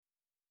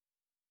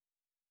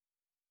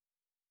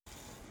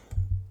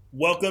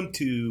Welcome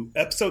to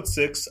episode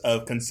 6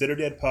 of Consider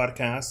Dead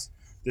Podcast.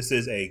 This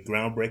is a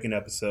groundbreaking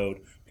episode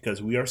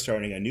because we are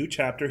starting a new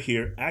chapter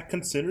here at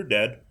Consider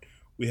Dead.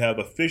 We have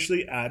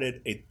officially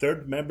added a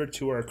third member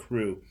to our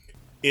crew.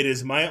 It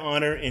is my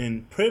honor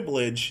and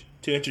privilege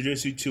to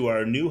introduce you to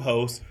our new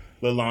host,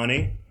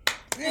 Leilani.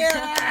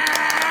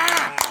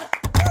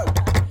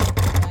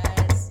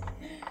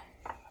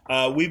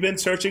 We've been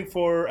searching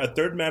for a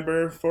third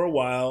member for a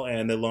while,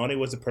 and Leilani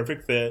was a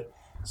perfect fit.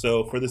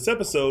 So for this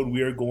episode,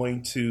 we are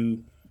going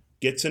to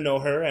get to know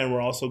her, and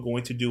we're also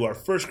going to do our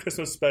first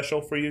Christmas special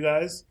for you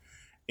guys.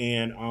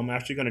 And I'm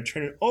actually going to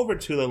turn it over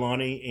to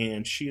Leilani,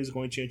 and she is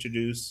going to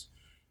introduce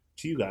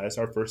to you guys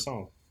our first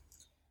song.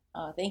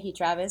 Thank you,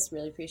 Travis.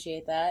 Really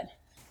appreciate that.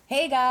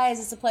 Hey, guys.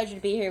 It's a pleasure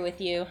to be here with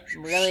you.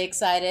 I'm really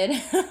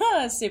excited.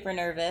 Super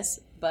nervous.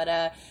 But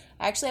I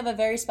actually have a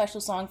very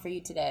special song for you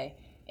today.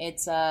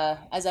 It's,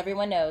 as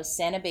everyone knows,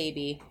 Santa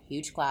Baby,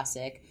 huge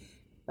classic.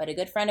 But a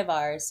good friend of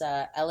ours,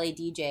 LA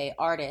DJ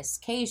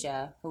artist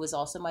Kasia, who was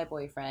also my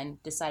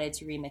boyfriend, decided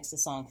to remix the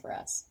song for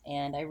us.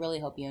 And I really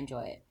hope you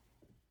enjoy it.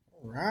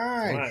 All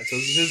right. So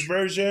this is his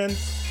version.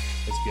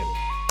 Let's get it.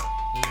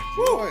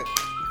 Enjoy it.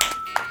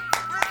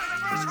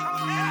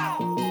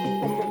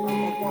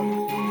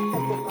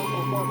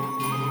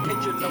 Hit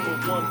your number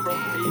one from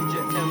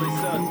Agent LA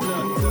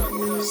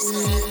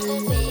Santa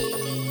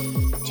baby,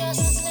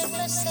 just slip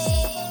a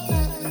sail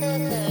under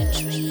the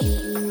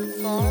tree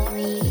for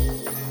me.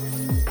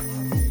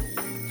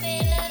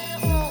 Been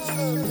an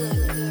awful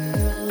good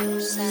girl,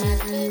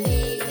 Santa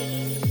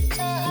baby,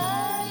 so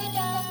hurry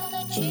down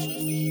the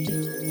chimney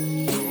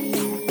tonight.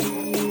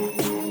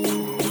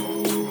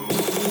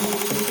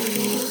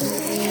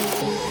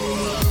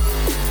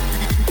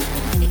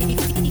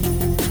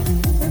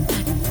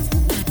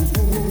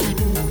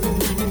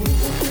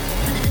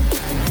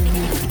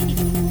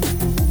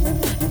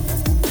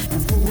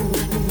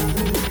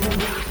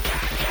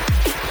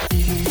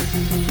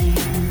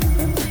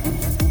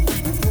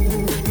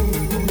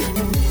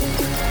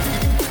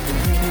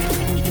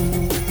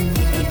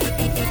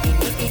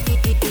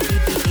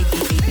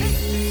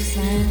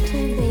 Santa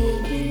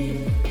baby,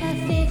 a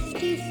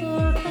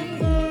 54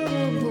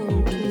 convertible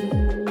to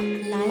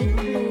light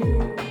blue.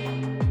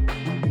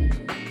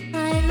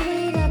 I'll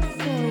wait up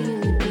for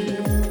you,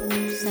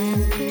 dear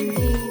Santa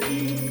baby,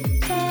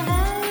 so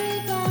hurry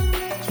down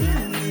the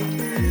chimney.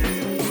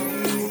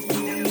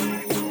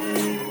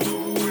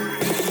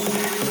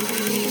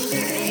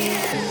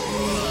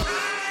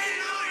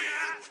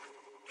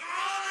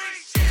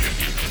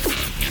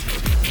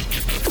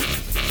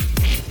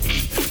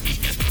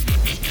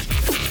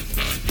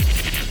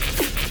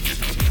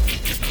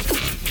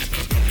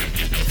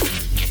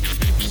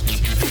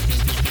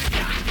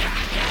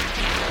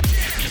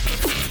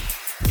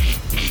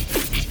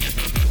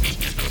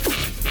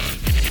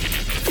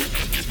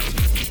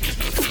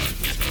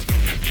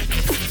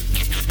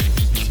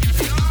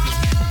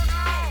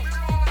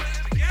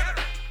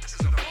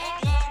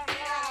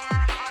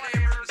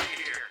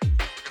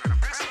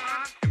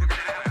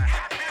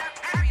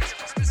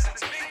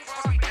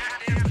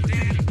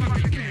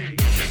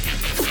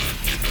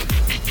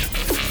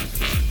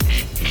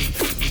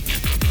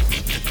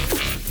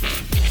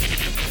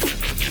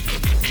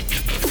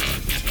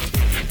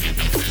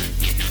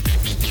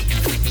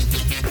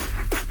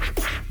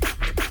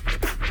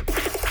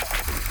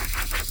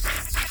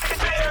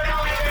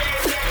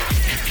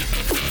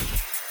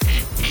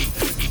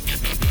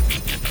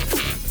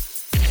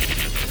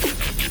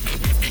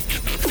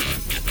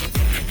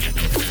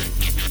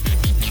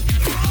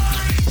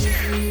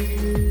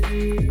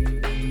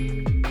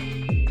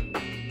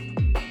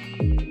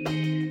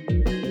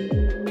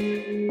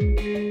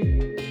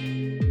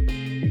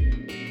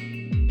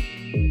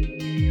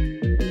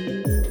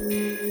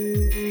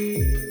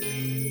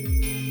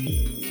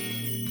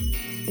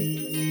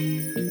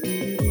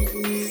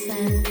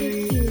 Santa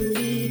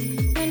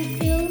cutie, and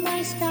fill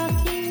my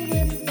stocking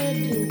with a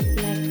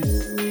duplex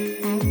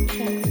and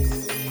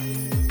checks.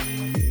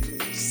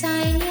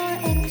 Sign your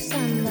X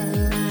on the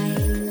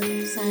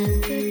line, Santa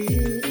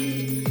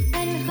cutie,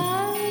 and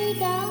hurry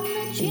down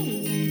the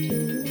chimney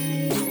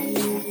tonight.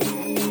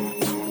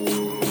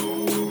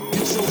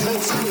 Get your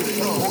heads with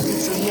it, or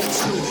get your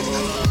necks with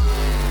it.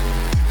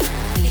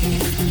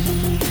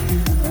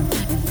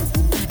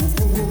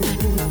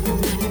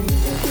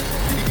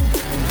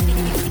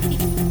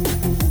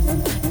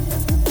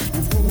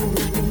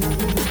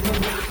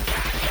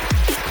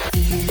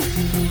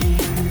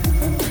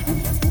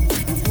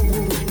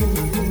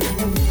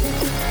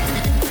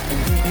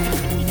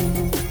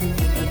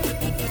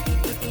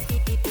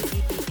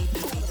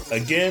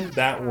 Again,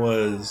 that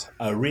was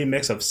a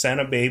remix of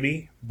Santa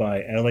Baby by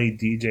LA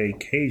DJ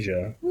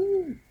Kasia.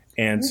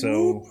 And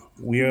so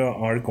we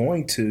are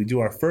going to do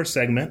our first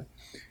segment,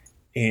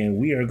 and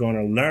we are going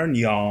to learn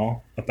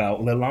y'all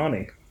about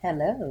Leilani.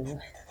 Hello.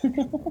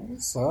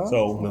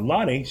 So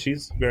Leilani,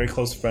 she's a very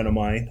close friend of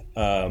mine.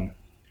 Known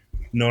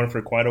her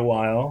for quite a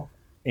while.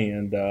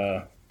 And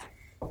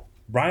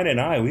Brian and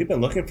I, we've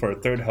been looking for a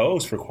third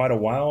host for quite a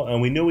while,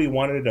 and we knew we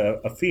wanted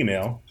a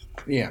female.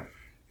 Yeah.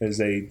 because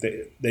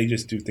they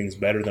just do things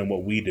better than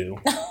what we do.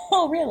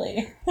 Oh,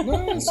 really?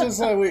 No, it's just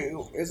like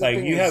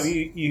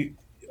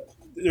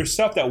There's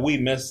stuff that we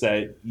miss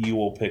that you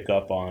will pick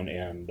up on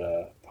and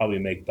probably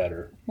make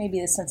better. Maybe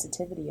the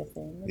sensitivity of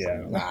things.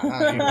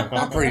 Yeah.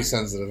 I'm pretty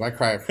sensitive. I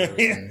cry for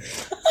everything.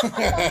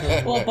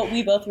 Well, but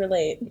we both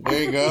relate.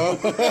 There you go.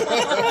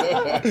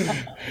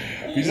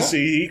 You just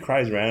see he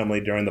cries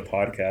randomly during the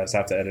podcast. I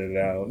have to edit it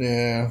out.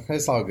 Yeah,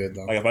 it's all good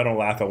though. Like if I don't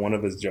laugh at one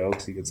of his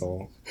jokes, he gets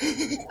all.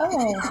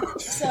 Oh, He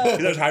so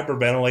starts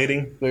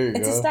hyperventilating. There you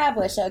it's go.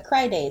 established.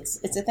 Cry dates.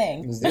 It's a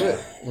thing. Let's do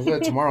it. Let's do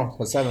it tomorrow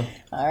at 7.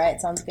 All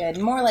right, sounds good.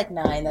 More like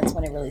 9. That's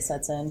when it really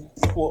sets in.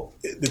 Well,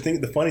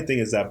 the funny thing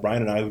is that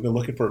Brian and I have been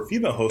looking for a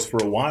female host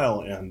for a while,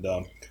 and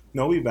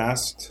we've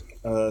asked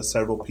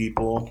several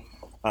people.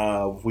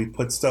 We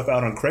put stuff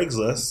out on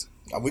Craigslist.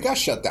 We got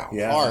shut down.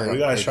 Yeah, hard we on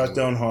got Craigslist. shut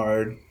down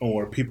hard,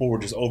 or people were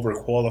just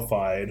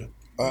overqualified.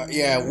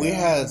 Yeah, we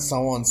had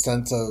someone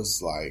sent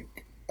us like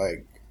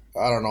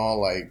I don't know,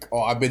 like,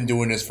 oh, I've been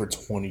doing this for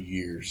 20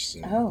 years.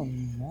 And, Oh,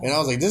 no. and I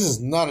was like, this is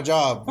not a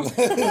job.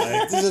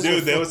 This is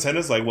Dude, they would send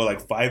us like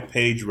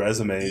 5-page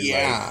resumes.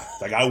 Yeah.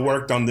 Like I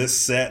worked on this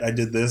set, I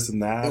did this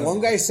and that. And one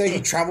guy said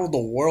he traveled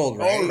the world,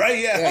 right? Oh, right,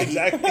 yeah, he-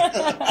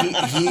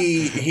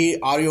 exactly. He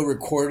audio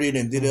recorded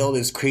and did all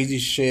this crazy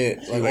shit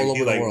like all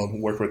over the world.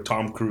 Worked with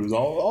Tom Cruise,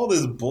 all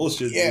this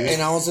bullshit. Yeah, dude.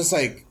 and I was just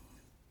like,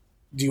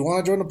 do you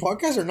want to join the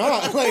podcast or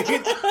not? Like,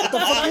 what the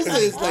fuck is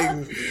this?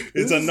 Like,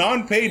 It's a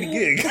non-paid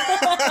gig.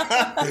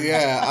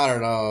 yeah, I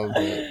don't know.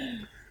 But,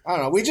 I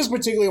don't know. We just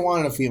particularly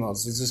wanted a female.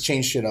 So just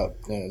change shit up.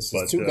 Yeah, it's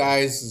just But, two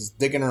guys just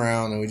dicking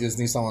around, and we just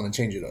need someone to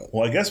change it up.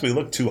 Well, I guess we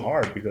look too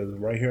hard because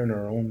right here in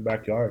our own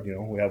backyard,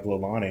 we have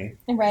Lilani.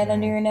 Right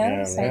under your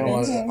nose. Yeah, Right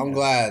right. there. I'm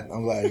glad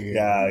you're here.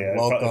 Yeah, it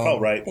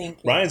felt right.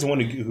 Thank you. Ryan's the one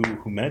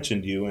who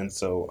mentioned you, and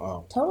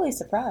so Totally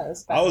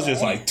surprised. by I was the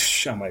just way. like,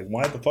 I'm like,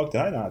 why the fuck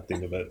did I not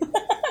think of it?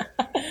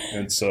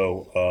 And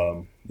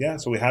so,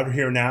 so we have her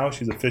here now.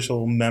 She's an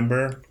official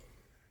member.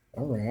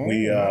 All right.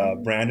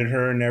 We branded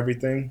her and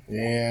everything.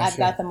 Yeah, I've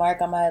sure. got the mark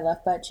on my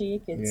left butt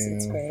cheek.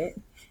 It's Yeah. great.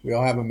 We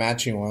all have a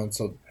matching one.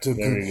 So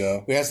There you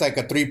go. We have like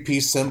a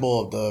 3-piece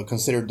symbol of the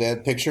considered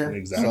dead picture.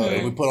 Exactly.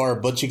 So we put our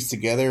butt cheeks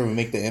together and we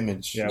make the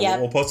image. Yeah, Yep.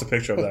 we'll post a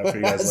picture of that for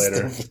you guys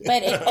later.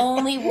 But it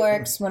only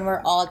works when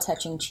we're all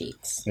touching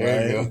cheeks.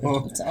 There you Right.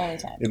 go. It's the only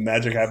time. The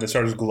magic happens,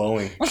 starts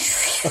glowing. What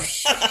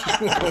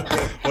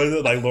is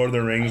it, like Lord of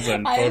the Rings,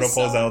 and I Frodo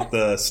saw- pulls out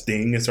the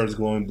sting, it starts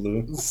glowing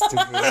blue?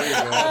 Stupid. There you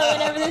go. Oh,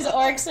 whenever there's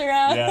orcs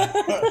around. Yeah.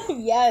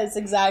 Yes,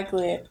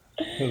 exactly.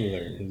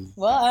 Hilarious.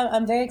 Well,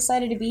 I'm very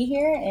excited to be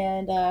here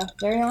and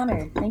very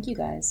honored. Thank you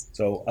guys.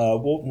 So,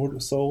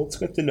 so let's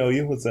get to know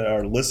you. Let's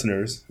our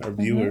listeners, our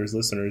viewers,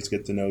 listeners,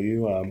 get to know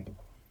you.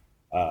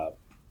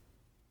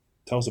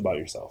 Tell us about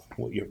yourself.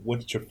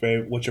 What's your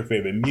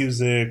favorite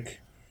music?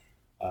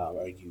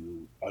 Are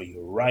you a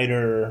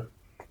writer,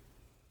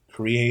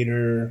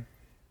 creator?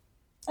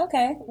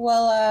 Okay.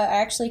 Well, I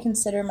actually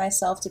consider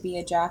myself to be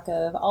a jack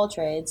of all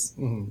trades.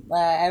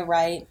 I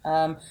write.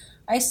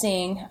 I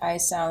sing. I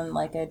sound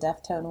like a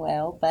deaf-tone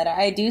whale, but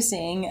I do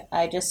sing.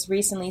 I just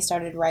recently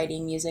started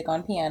writing music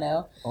on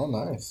piano. Oh,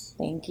 nice.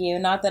 Thank you.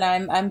 Not that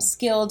I'm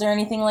skilled or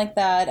anything like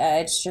that.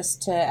 It's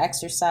just to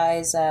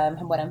exercise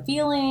what I'm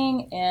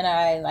feeling, and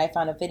I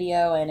found a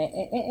video, and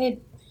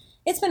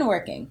it's been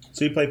working.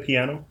 So you play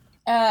piano?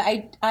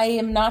 I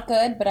am not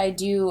good, but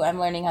I'm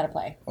learning how to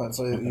play.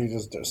 So you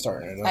just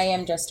starting it. I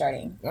am just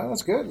starting. Yeah,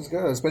 that's good. That's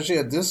good. Especially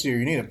at this year,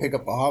 you need to pick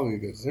up a hobby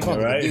because there's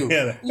nothing Right? to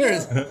do.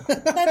 Yeah.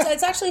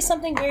 That's actually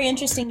something very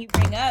interesting you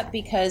bring up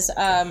because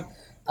a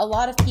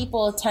lot of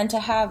people tend to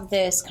have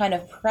this kind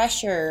of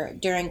pressure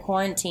during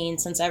quarantine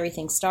since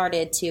everything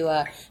started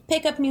to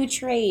pick up new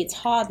trades,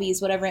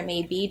 hobbies, whatever it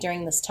may be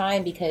during this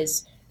time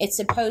because it's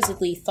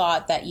supposedly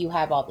thought that you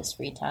have all this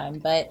free time.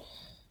 But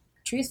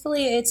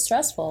truthfully, it's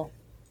stressful.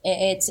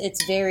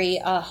 It's very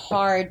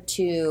hard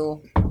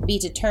to be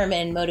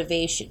determined,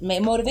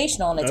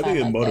 motivational in a I time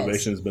think like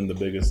motivation has been the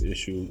biggest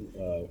issue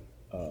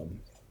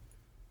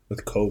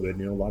with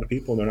COVID. A lot of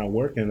people, they're not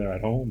working, they're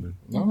at home.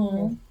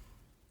 And,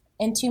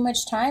 And too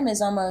much time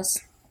is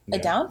almost a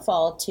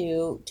downfall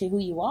to who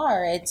you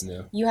are. It's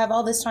you have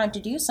all this time to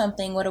do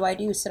something. What do I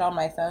do? Sit on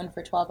my phone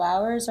for 12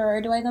 hours, or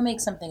do I go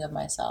make something of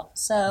myself?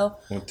 So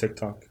on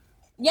TikTok,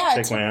 yeah,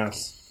 take my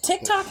ass.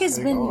 TikTok has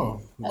been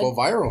Go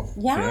viral.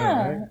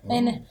 yeah,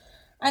 and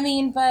I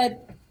mean,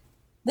 but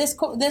this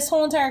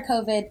whole entire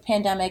COVID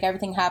pandemic,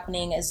 everything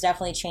happening has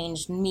definitely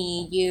changed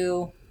me,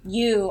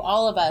 you,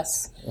 all of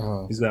us.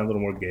 He's got a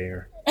little more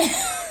gayer.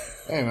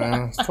 Hey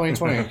man, it's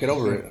 2020. Get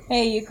over it.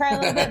 Hey, you cry a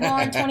little bit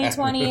more in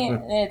 2020.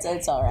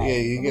 It's all right. Yeah,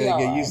 you We gotta all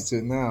get are. used to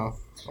it now.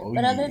 Oh,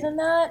 But yeah. other than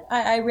that,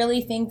 I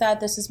really think that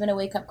this has been a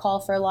wake-up call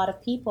for a lot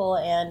of people,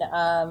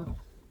 and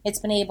it's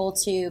been able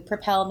to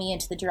propel me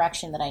into the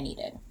direction that I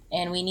needed.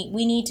 And we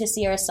need to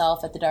see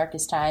ourselves at the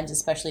darkest times,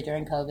 especially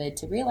during COVID,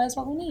 to realize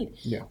what we need.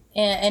 Yeah.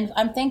 And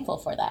I'm thankful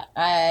for that.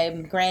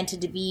 I'm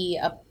granted to be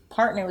a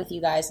partner with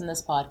you guys in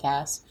this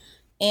podcast,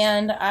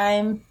 and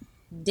I'm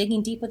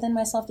digging deep within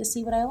myself to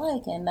see what I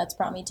like, and that's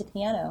brought me to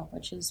piano,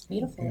 which is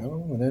beautiful.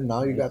 And then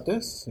now you got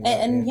this.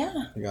 And yeah.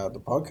 You got the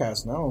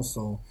podcast now,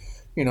 so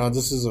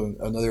this is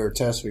another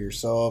test for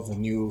yourself and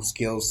new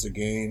skills to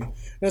gain. And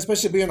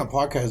especially being a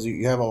podcast,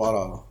 you have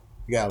you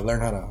gotta learn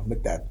how to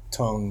make that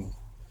tongue.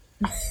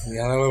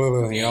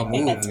 Move.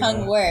 Make that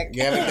tongue work.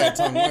 Yeah, make that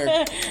tongue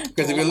work.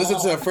 Because if you listen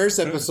to the first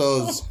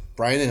episodes,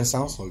 Brian didn't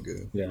sound so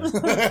good. Yeah.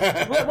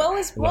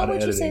 What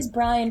would you say is editing.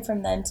 Brian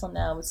from then till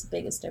now? What's the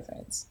biggest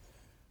difference?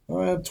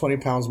 20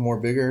 pounds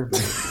more bigger. But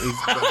he's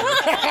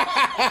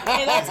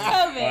Hey, that's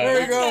COVID.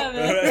 There you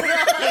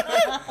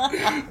That's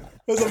COVID.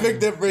 There's a big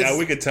difference. Yeah,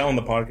 we could tell on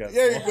the podcast.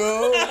 There you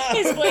go.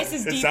 His voice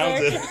is It deeper.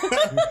 sounds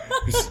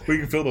it. We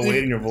can feel the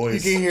weight in your You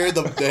voice. can hear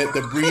the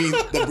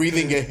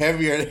breathing get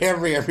heavier and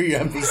heavier every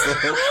episode.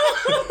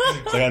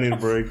 It's like I need a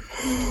break.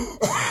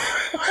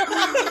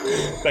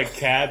 That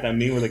cat, that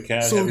meme with the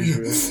cat. So having you-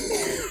 breath.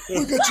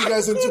 What got you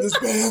guys into this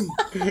band?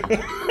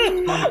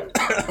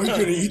 Are you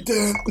gonna eat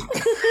that?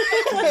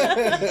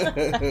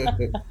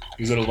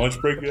 Is it a lunch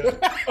break yet?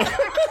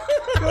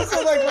 What's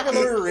it like fucking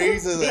little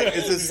raises? Like,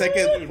 it's a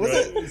second. What's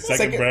Right. it?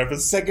 Second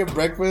breakfast? Second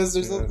breakfast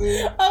or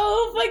something.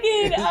 Oh,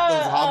 fucking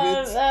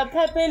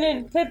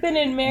hobbits? Pippin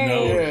and Mary.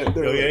 No. Yeah,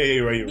 they're Oh,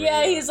 yeah, right. You're Yeah,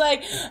 right. he's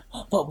like,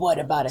 but what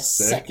about a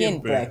Second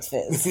second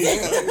breakfast?"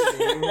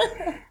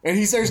 breakfast? And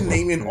he starts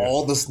naming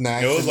all the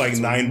snacks. It was like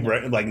in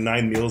between.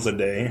 9 meals a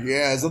day.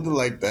 Yeah, something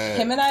like that.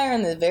 Him and I are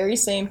on the very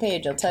same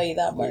page, I'll tell you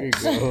that There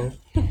much. you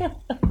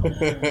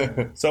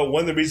go. So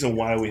one of the reasons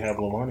why we have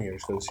Lamani here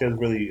is because she has a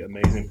really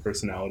amazing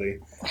personality.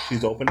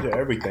 She's open to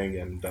everything,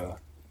 and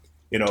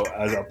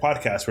as our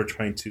podcast, we're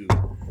trying to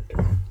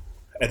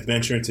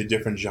adventure into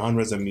different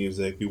genres of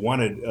music. We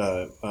wanted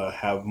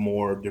have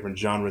more different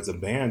genres of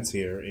bands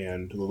here,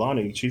 and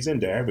Lalani, she's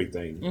into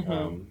everything.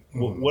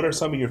 What are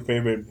some of your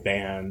favorite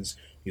bands,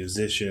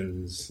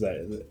 musicians?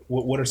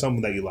 What are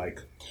some that you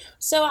like?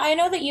 So I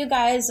know that you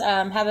guys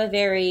have a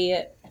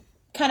very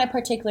kind of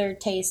particular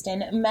taste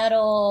in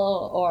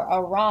metal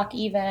or rock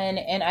even,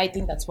 and I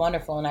think that's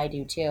wonderful, and I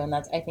do too, and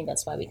I think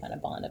that's why we kind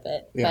of bond a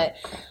bit. Yeah.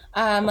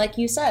 But like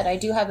you said, I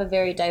do have a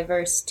very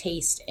diverse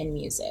taste in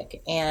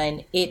music,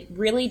 and it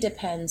really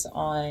depends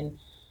on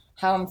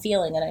how I'm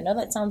feeling, and I know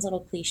that sounds a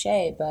little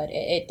cliche, but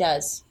it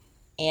does.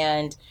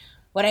 And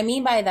what I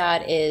mean by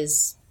that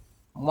is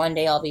one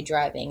day I'll be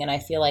driving and I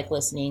feel like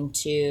listening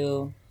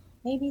to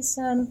maybe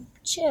some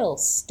chill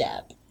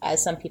step,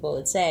 as some people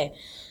would say.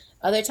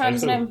 Other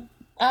times when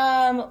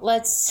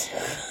let's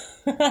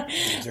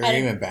Is there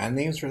even band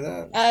names for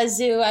that?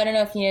 Zoo, I don't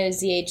know if you know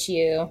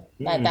ZHU.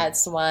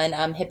 That's the one.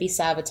 Hippie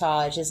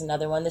Sabotage is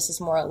another one. This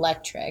is more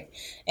electric.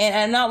 And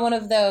I'm not one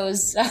of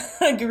those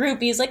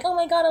groupies like, oh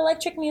my god,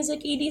 electric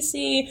music,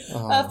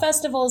 EDC,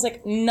 festivals,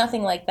 like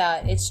nothing like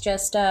that. It's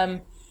just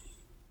I'm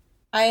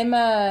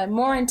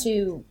more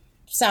into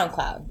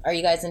SoundCloud. Are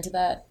you guys into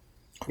that?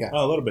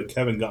 A little bit.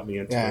 Kevin got me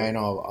into Yeah, it. I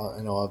know.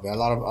 A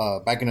lot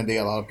of back in the day,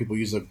 a lot of people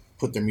used to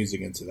put their music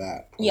into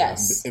that.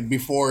 Yes.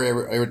 Before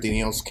everything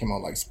else came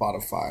out, like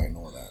Spotify and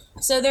all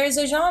that. So there's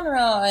a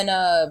genre in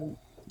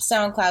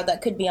SoundCloud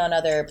that could be on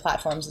other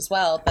platforms as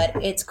well, but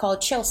it's called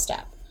Chill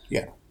Step.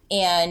 Yeah.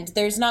 And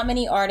there's not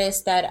many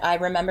artists that I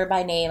remember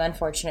by name,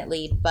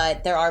 unfortunately,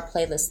 but there are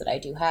playlists that I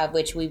do have,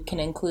 which we can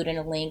include in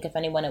a link if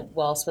anyone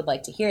else would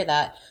like to hear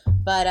that.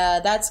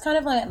 But that's kind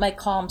of like my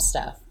calm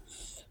stuff.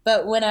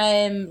 But when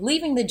I'm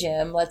leaving the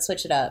gym, let's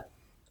switch it up.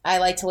 I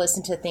like to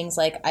listen to things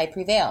like I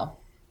Prevail.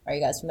 Are you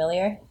guys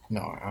familiar?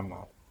 No, I'm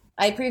not.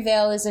 I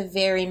Prevail is a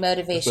very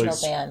motivational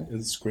So band.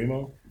 Is it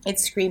Screamo?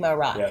 It's Screamo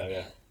rock.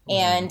 Yeah.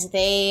 And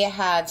they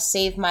have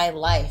saved my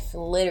life,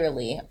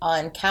 literally,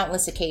 on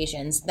countless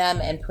occasions. Them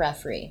and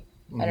Preferee.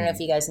 I don't know if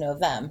you guys know of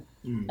them.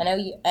 I know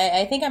you.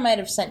 I think I might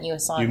have sent you a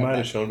song. You of might them.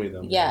 have showed me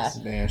them. Yeah.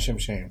 Man,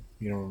 shame.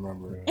 You don't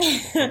remember.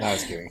 No, I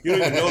was kidding. You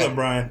don't even know them,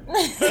 Brian.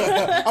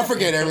 I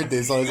forget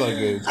everything, so it's all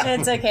good.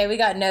 It's okay. We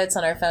got notes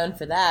on our phone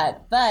for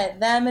that. But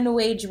them and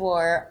Wage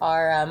War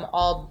are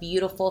all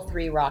beautiful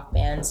 3 rock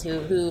bands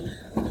who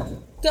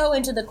go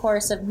into the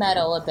chorus of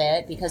metal a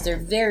bit because they're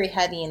very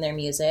heavy in their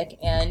music,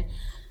 and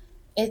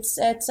it's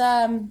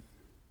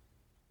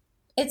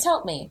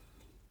helped me.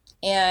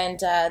 And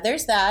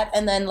there's that,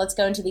 and then let's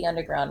go into the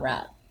underground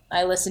rap.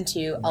 I listen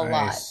to a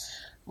lot.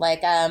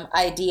 Like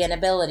ID and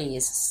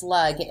Abilities,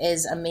 Slug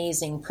is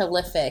amazing,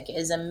 Prolific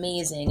is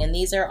amazing, and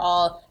these are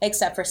all,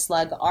 except for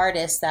Slug,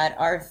 artists that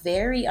are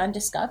very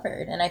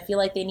undiscovered, and I feel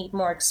like they need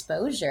more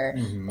exposure.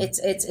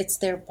 It's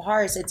their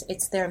bars,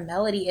 it's their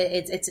melody,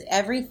 it's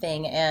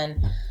everything,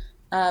 and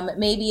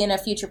maybe in a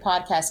future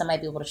podcast I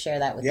might be able to share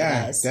that with you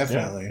guys.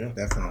 Definitely. Yeah.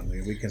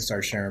 Definitely. We can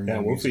start sharing more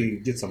Yeah, well, if music.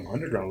 we get some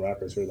underground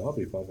rappers here, that'll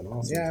be fucking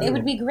awesome. Yeah. It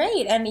would be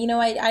great, and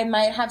I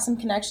might have some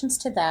connections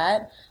to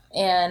that,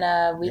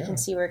 and we can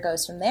see where it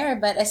goes from there.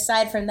 But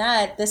aside from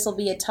that, this will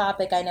be a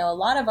topic I know a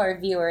lot of our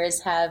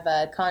viewers have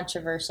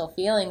controversial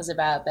feelings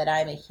about, but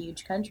I'm a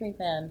huge country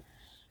fan.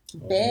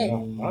 Big. I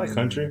like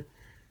country.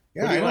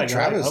 Yeah, What do I you know like?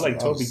 Travis. I like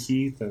Toby loves-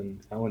 Keith and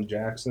Alan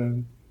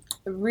Jackson.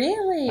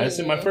 Really? I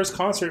said my first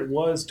concert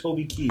was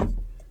Toby Keith.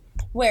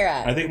 Where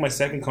at? I think my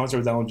second concert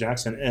was Alan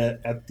Jackson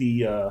at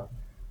the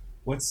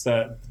what's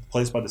that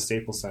place by the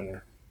Staples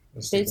Center?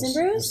 Boots and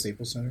Brews? The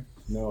Staples Center?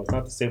 No, it's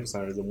not the Staples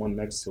Center. It's the one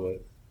next to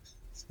it,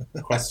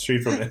 across the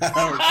street from it.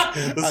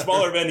 The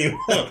smaller venue.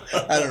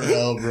 I don't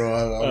know,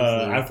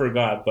 bro. I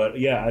forgot, but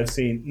yeah, I've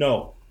seen.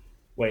 No,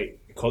 wait.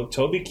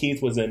 Toby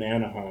Keith was in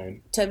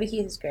Anaheim. Toby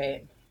Keith is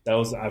great. That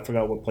was, I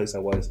forgot what place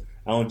that was.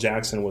 Alan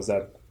Jackson was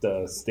at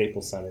the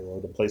Staples Center, or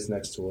the place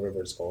next to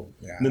whatever it's called.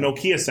 Yeah. The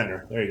Nokia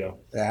Center. There you go.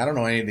 Yeah, I don't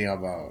know anything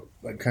about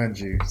the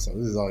country, so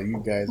this is all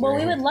you guys. Well,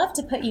 right we here. would love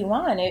to put you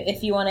on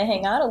if you want to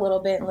hang out a little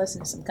bit and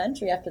listen to some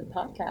country after the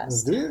Let's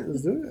podcast. do it.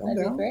 Let's do it. I'm That'd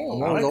be down. great.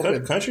 I'm I always like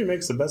open. country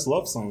makes the best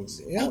love songs.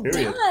 Yeah.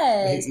 Period.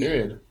 Yes.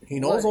 Period. He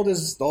knows all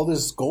this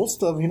gold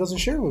stuff. He doesn't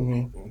share with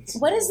me.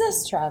 What is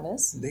this,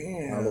 Travis?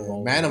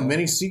 Damn, man of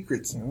many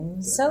secrets. Huh?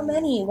 So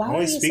many. Why I are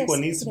only you speak so what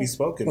needs to be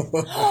secretive?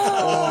 spoken.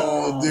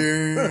 Oh,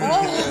 dude.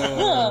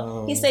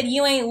 Oh. He said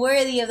you ain't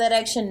worthy of that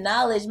extra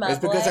knowledge, my It's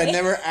boy. because I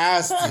never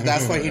asked.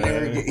 That's why he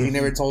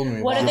never told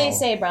me. What Wow. do they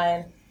say,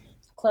 Brian?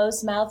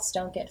 Closed mouths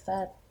don't get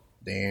fed.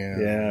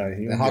 Damn. Yeah.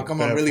 Then how come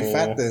I'm really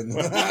fat then?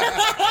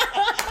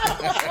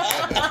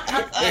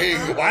 There you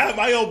go. Why am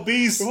I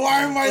obese?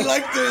 Why am I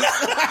like this?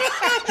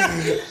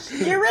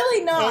 You're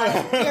really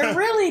not. You're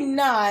really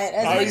not.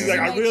 As Oh, much he's as like,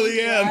 you I might really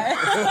think you am. are.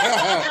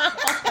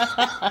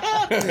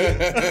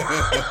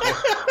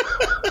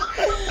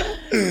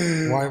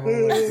 Why am I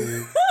like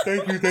this?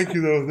 Thank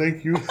you, though.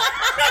 Thank you.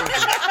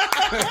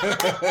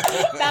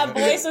 That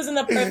voice was in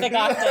the perfect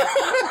octave.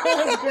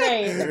 That was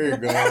great. There you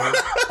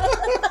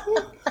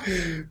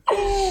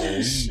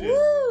go.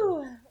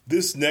 Woo.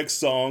 This next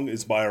song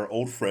is by our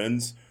old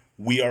friends,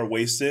 We Are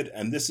Wasted,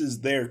 and this is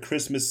their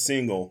Christmas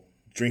single,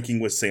 Drinking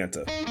with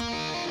Santa.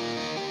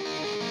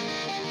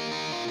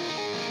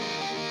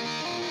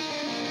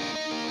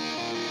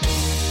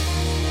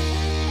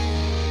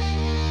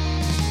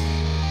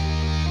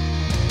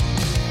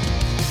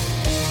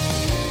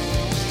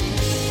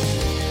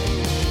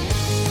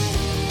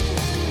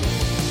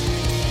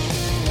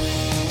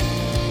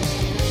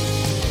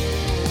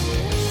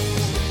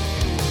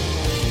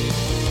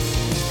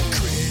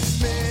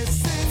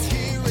 Christmas is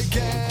here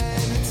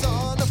again. It's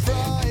on a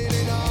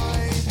Friday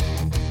night.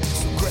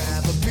 So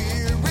grab a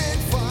beer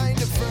and find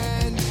a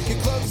friend. Get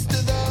close to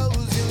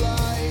those you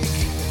like.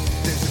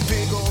 There's a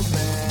big old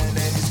man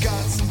and he's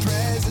got some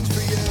presents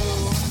for you.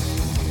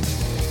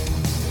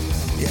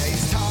 Yeah,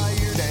 he's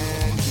tired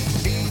and he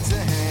needs a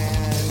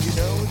hand. You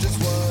know just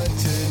what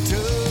to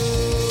do.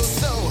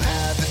 So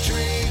have a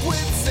drink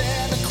with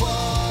Santa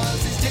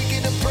Claus. He's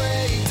taking a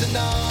break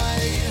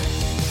tonight.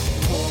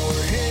 Pour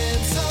him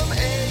some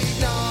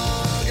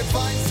eggnog and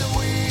find some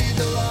weed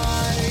to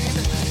light.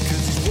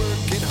 'Cause he's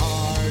working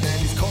hard and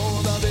he's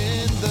cold out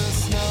in the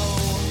snow.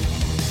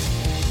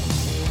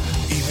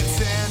 Even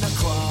Santa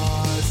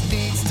Claus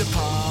needs to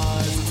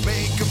pause. Let's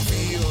make him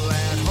feel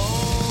at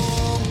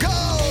home. Go!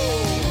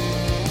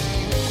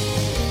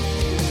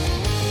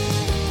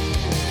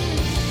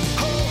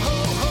 Ho, ho,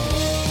 ho!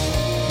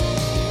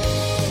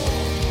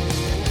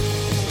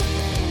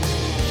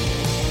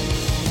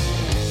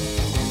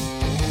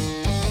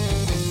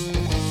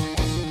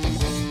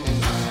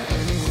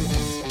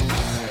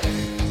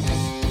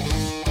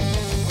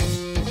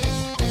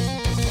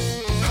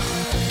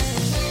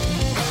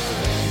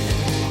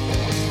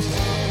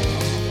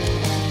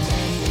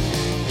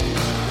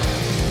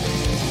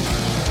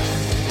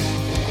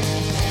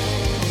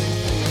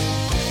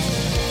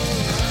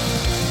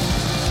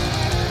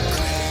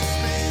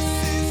 Christmas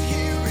is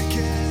here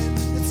again.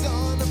 It's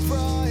on a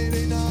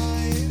Friday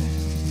night.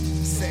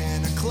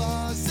 Santa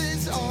Claus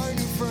is our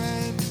new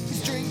friend.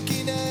 He's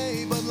drinking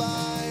a Bud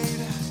Light.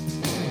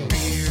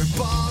 Beer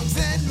bongs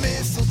and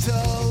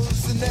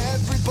mistletoes, and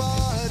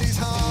everybody's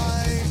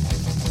high.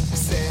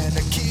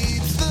 Santa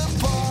keeps the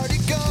party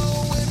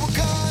going. We're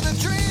gonna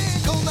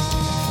drink all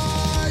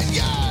night.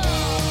 Yeah!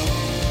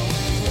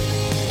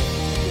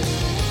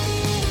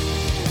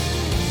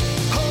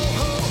 Ho,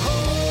 ho, ho!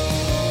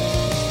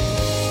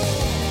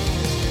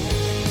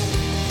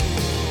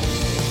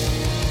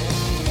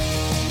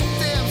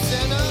 Damn,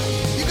 Santa,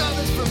 you got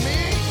this for me?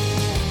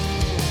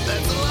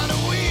 That's a lot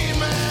of weed,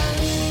 man.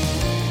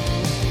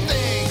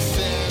 Thanks,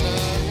 Santa.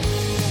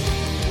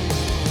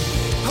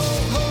 Ho,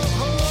 ho,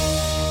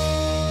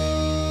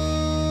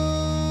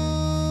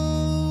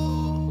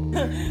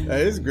 ho.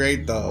 That is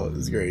great, though.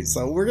 It's great.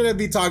 So we're gonna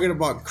be talking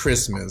about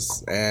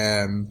Christmas,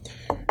 and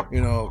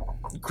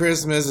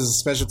Christmas is a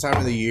special time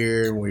of the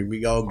year when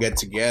we all get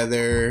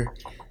together.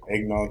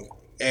 Eggnog.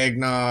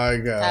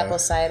 Apple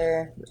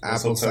cider.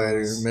 apple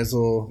cider, Mistletoes.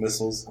 missiles,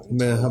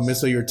 Missiles.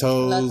 missile your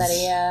toes.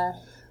 Loteria.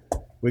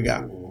 We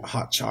got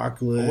hot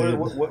chocolate.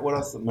 What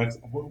else?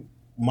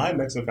 My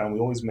Mexican family, we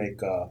always make,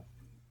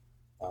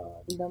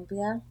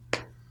 Lumpia.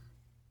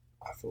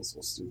 I feel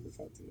so stupid if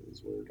I think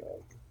this word,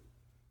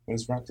 when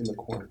it's wrapped in the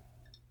corn.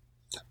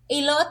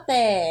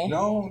 Elote.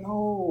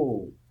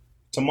 No.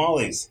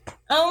 Tamales.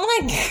 Oh my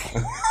god.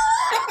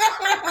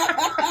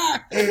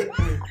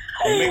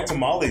 You make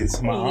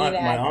tamales. My Yeah,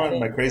 aunt, buddy.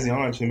 my crazy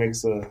aunt, she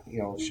makes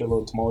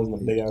shitload of tamales in a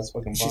big ass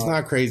fucking pot. She's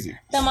not crazy.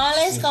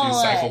 Tamales She's con a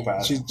what?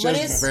 psychopath. She's What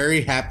just is-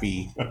 very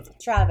happy.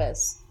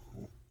 Travis,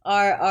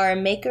 our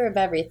maker of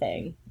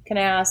everything. Can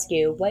I ask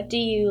you, what do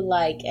you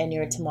like in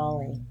your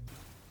tamale?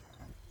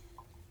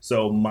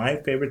 So my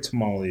favorite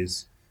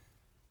tamales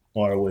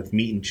are with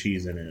meat and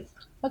cheese in it.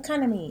 What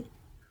kind of meat?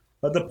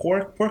 But the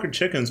pork or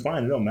chicken's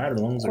fine. It don't matter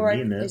as long as Pork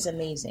there's meat in it. is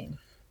amazing.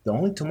 The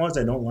only tamales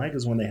I don't like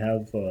is when they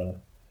have the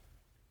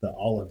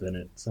olive in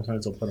it.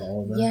 Sometimes they'll put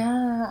olive in it.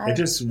 Yeah, It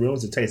just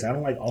ruins the taste. I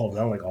don't like olives.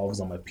 I don't like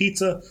olives on my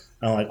pizza.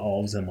 I don't like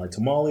olives in my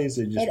tamales.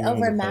 It just it ruins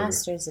the flavor.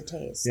 overmasters the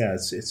taste. Yeah,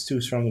 it's too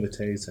strong of a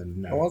taste.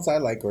 And The no. ones I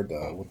like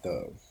are with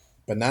the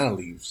banana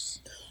leaves.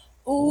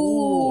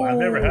 Ooh, I've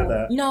never had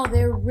that. No,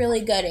 they're really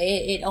good.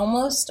 It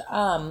almost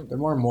They're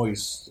more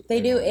moist.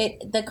 they do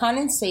it. The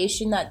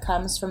condensation that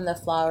comes from the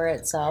flour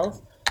itself,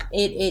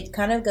 it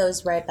kind of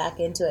goes right back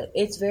into it.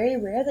 It's very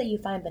rare that you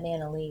find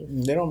banana leaf.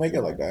 They don't make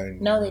it like that anymore.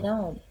 No, they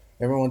don't.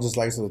 Everyone just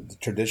likes the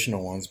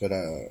traditional ones, but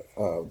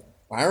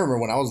I remember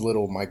when I was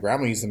little, my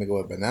grandma used to make it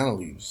with banana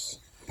leaves.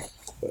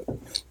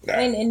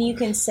 And you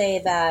can say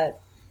that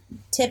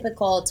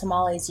typical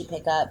tamales you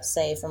pick up,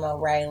 say from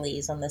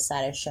O'Reilly's on the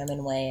side of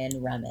Sherman Way and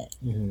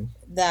Rummet,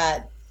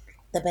 that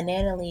the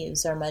banana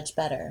leaves are much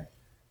better.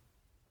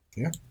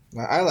 Yeah,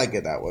 I like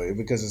it that way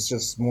because it's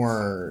just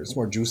more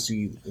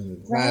juicy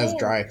and not as Right.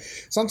 dry.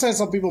 Sometimes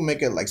some people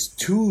make it like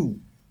too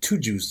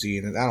juicy,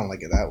 and I don't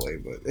like it that way.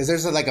 But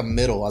there's like a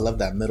middle. I love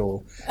that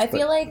middle. I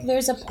feel like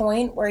there's a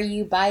point where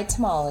you buy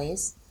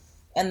tamales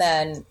and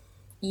then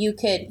you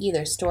could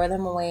either store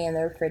them away in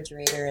the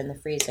refrigerator in the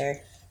freezer,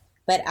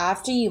 but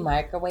after you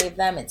microwave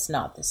them, it's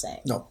not the same.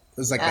 No,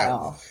 it's like At that.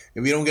 all.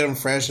 If you don't get them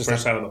fresh, it's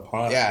Fresh like, out of the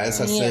pot. yeah, it's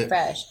You that's need it it.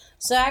 fresh.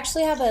 So I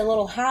actually have a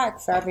little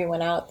hack for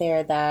everyone out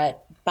there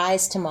that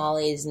buys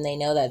tamales and they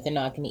know that they're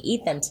not going to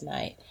eat them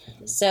tonight.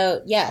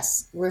 So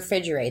yes,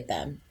 refrigerate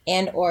them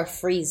and or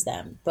freeze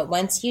them. But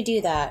once you do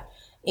that,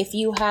 if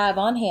you have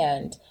on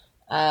hand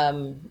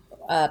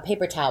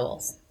paper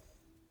towels,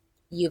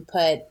 you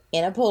put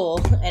in a bowl,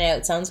 I know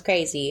it sounds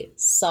crazy,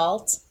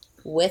 salt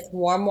with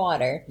warm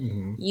water.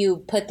 You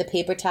put the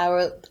paper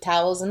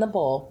towels in the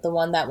bowl, the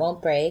one that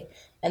won't break,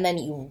 and then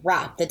you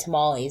wrap the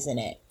tamales in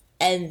it.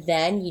 And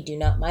then you do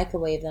not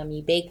microwave them,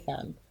 you bake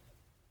them.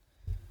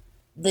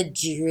 The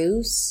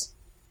juice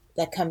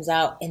that comes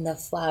out in the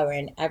flour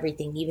and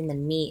everything, even the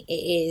meat,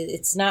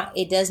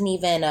 it doesn't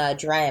even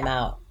dry them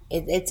out.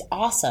 It's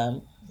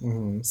awesome.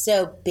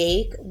 So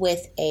bake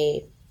with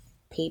a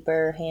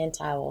paper hand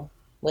towel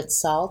with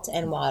salt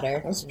and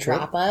water. That's a trick.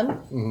 Wrap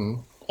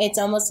them. It's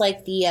almost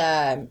like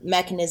the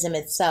mechanism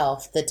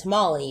itself. The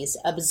tamales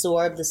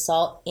absorb the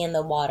salt and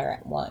the water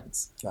at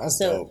once. That's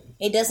So dope.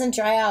 it doesn't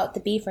dry out the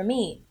beef or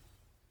meat.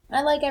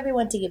 I like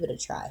everyone to give it a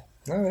try.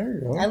 Oh, there you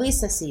go. At least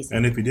this season.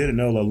 And if you didn't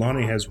know,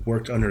 Leilani has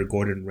worked under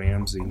Gordon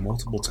Ramsay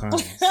multiple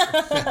times.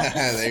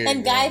 There you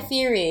And go. Guy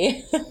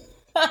Fieri.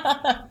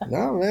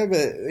 No, man,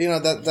 but you know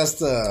that's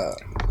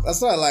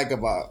what I like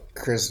about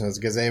Christmas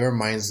because it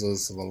reminds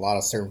us of a lot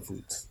of certain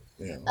foods.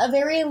 You know. A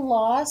very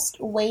lost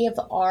way of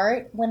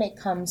art when it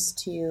comes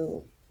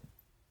to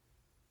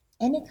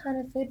any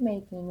kind of food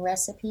making,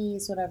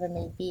 recipes, whatever it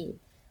may be.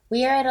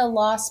 We are at a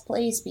lost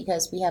place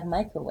because we have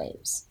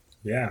microwaves.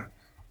 Yeah.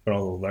 Put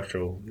all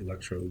the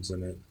electrodes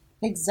in it.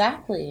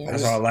 Exactly.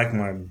 That's how I like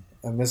my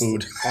I miss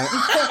food.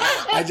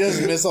 I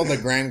just miss all the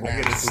grandmas.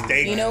 Get a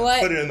steak. You know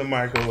what? Put it in the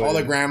microwave. All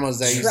the grandmas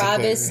that used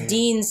Travis to cook.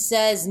 Dean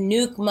says,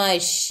 "Nuke my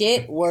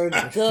shit." We're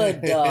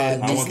good, dog. I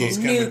Just want those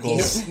nuke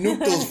chemicals. it. Nuke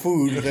those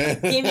food.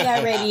 Give me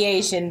that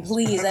radiation,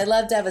 please. I'd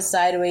love to have a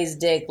sideways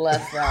dick,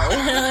 left,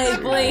 right.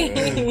 Like,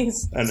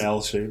 please. An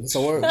L shape.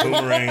 So we're,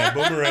 Boomerang. A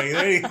boomerang.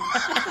 Hey.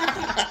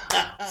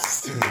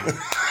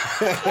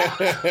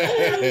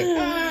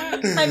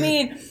 I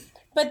mean,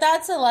 but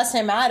that's a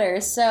lesson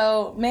matters.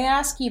 So, may I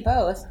ask you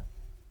both?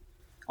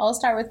 I'll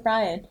start with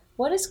Brian.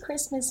 What does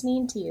Christmas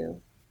mean to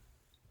you?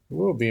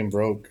 we're being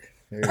broke.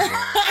 There you go.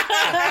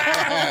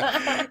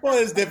 Well,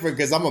 it's different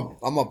because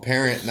I'm a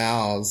parent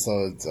now,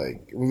 so it's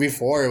like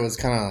before it was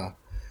kind of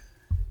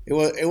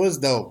it was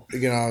dope,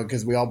 you know,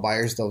 because we all buy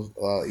our stuff,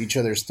 each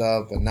other's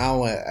stuff. But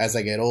now as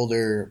I get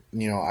older,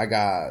 you know, I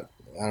got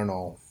I don't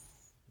know,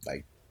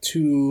 like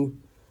two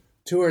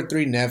or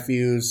three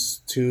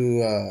nephews,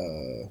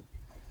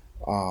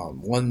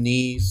 one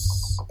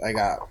niece. I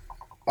got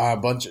a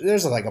bunch.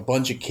 There's like a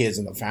bunch of kids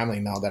in the family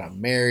now that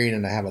I'm married,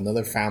 and I have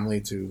another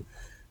family to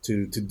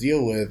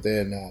deal with,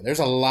 and there's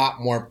a lot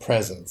more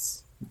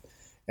presents,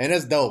 and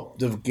it's dope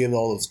to give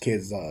all those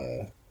kids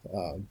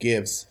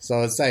gifts.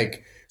 So it's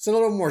like it's a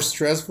little more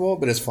stressful,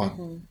 but it's fun.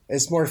 Mm-hmm.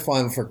 It's more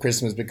fun for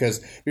Christmas because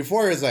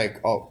before it's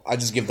like, oh, I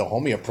just give the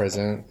homie a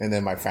present and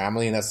then my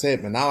family and that's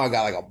it. But now I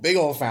got like a big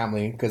old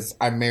family because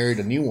I married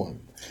a new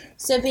one.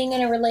 So, being in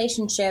a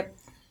relationship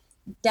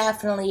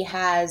definitely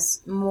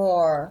has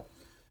more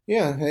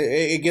Yeah,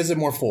 it gives it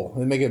more full.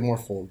 It make it more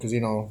full because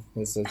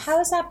it's How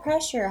is that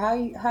pressure? How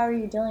are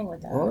you dealing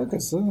with that? well,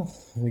 because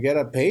you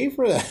gotta pay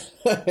for that.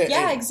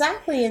 Yeah,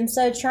 exactly. And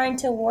so trying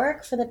to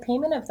work for the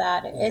payment of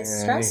that, it's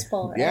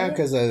stressful, right? Yeah,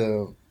 because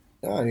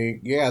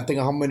think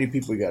of how many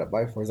people you gotta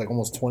buy for. It's like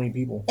almost 20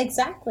 people.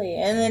 Exactly.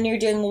 And then you're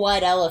doing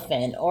White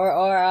Elephant or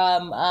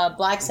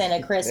Black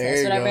Santa Christmas, There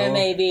you whatever go. it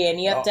may be,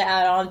 and you have to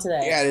add on to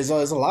that. Yeah, there's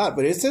a lot,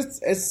 but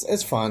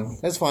it's fun.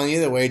 It's fun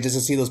either way. Just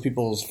to see those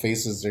people's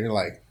faces, they're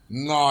like,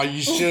 "No,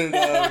 you should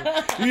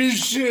have. You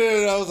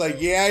should." I was like,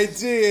 "Yeah, I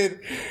did.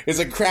 It's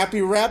a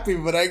crappy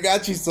rapping, but I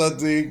got you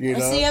something." You know.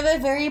 So you have a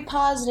very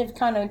positive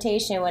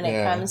connotation when it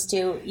Yeah. comes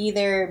to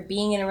either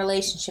being in a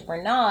relationship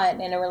or not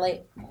in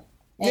a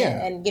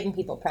and giving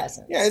people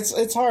presents. Yeah,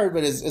 it's hard,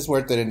 but it's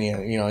worth it in the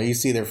end. You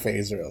see their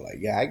face, they're like,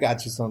 "Yeah, I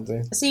got you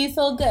something." So you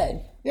feel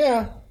good.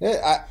 Yeah,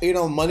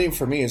 money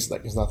for me is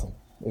like it's nothing.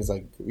 It's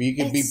like you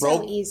can be It's so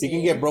broke. easy. You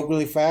can get broke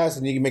really fast,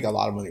 and you can make a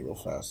lot of money real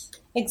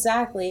fast.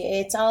 Exactly.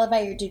 It's all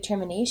about your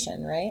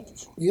determination, right?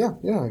 Yeah,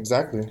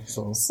 exactly.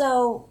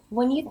 So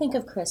when you think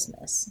of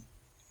Christmas,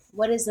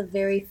 what is the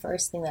very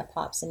first thing that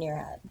pops in your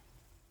head?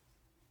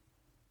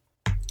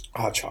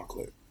 Hot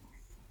chocolate.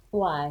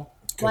 Why?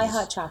 Why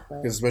hot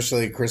chocolate?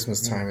 Especially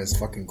Christmas time, it's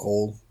fucking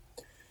cold,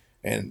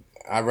 and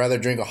I'd rather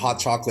drink a hot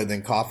chocolate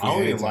than coffee. I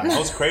don't even anytime. lie. I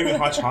was craving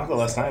hot chocolate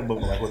last night,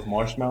 but like with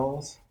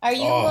marshmallows. Are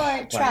you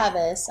more,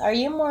 Travis, are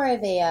you more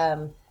of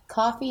a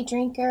coffee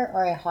drinker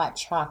or a hot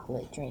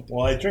chocolate drinker?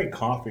 Well, I drink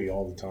coffee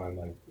all the time.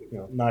 Like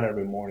not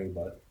every morning,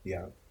 but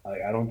yeah,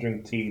 I don't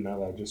drink tea. Not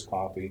like just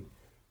coffee.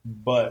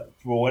 But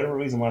for whatever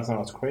reason, last night I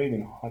was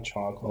craving hot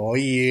chocolate. Oh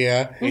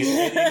yeah,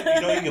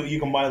 You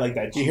can buy like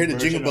that. you Cheap hear the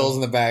jingle version bells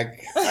in the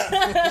back.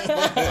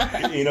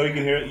 you can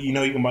hear. You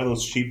can buy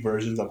those cheap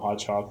versions of hot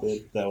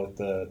chocolate with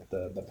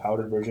the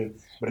powdered version,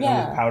 but it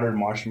comes with powdered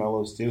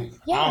marshmallows too.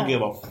 Yeah. I don't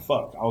give a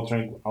fuck. I'll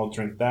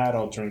drink that.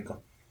 I'll drink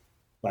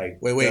like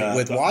Wait,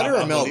 with water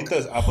or milk?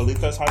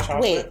 Abuelita's hot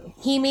chocolate. Wait,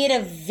 he made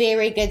a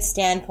very good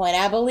standpoint.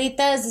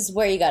 Abuelitas is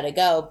where you gotta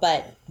go,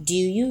 but do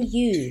you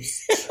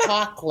use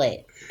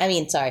chocolate?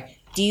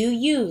 Do you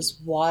use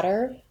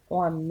water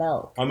or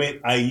milk? I mean,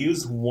 I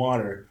use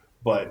water,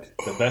 but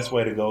the best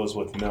way to go is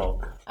with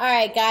milk. All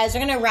right, guys,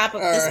 we're gonna wrap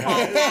up this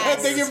podcast.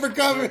 Thank you for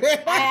coming.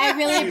 I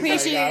really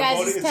appreciate you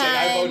guys'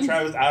 I vote time.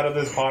 Travis out of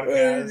this podcast.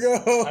 There you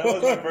go. I know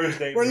it's my first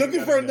date. We're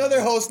looking for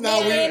another host now.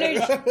 I'm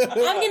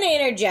gonna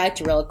interject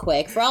real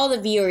quick for all the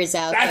viewers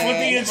out That's there. what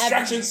the and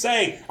instructions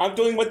say. I'm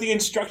doing what the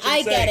instructions say.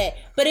 I get it.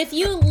 But if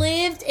you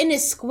lived in a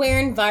square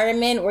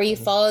environment where you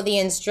follow the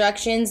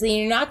instructions, then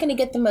you're not going to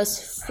get the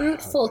most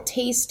fruitful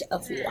taste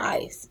of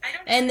life.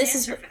 And this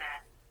is for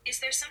that. Is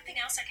there something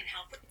else I can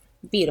help with?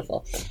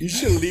 beautiful. You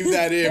should leave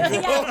that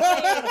in,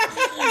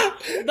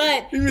 bro.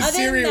 But Even other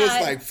Siri than was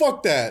that, like,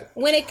 "Fuck that."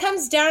 when it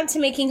comes down to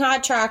making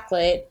hot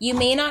chocolate, you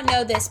may not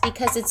know this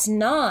because it's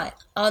not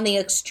on the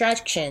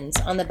instructions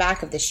on the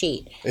back of the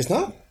sheet. It's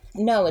not.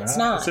 No, it's It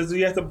not. says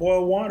you have to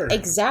boil water.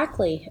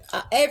 Exactly.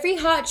 Every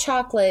hot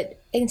chocolate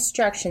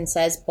instruction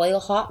says boil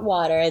hot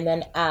water and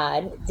then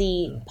add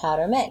the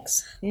powder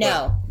mix.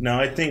 No. No,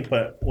 I think,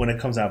 but when it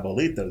comes to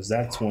abuelitas,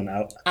 that's when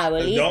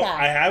Abuelita.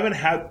 I haven't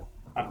had,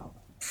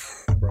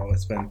 bro.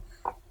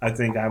 I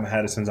think I haven't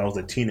had it since I was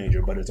a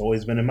teenager, but it's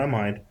always been in my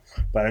mind.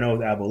 But I know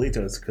with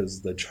abuelitas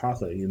because the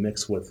chocolate you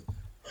mix with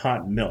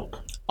hot milk.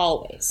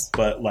 Always.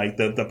 But like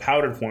the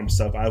powdered form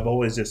stuff, I've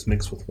always just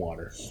mixed with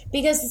water.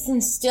 Because it's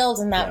instilled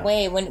in that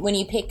way when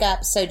you pick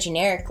up so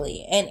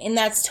generically. And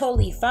that's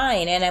totally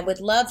fine. And I would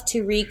love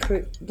to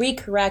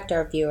recorrect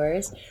our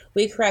viewers,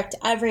 recorrect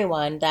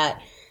everyone that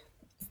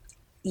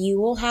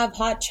you will have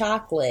hot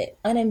chocolate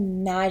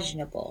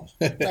unimaginable.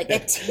 Like a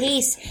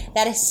taste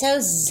that is so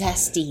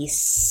zesty,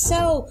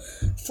 so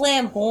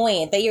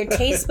flamboyant that your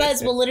taste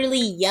buds will literally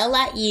yell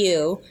at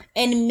you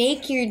and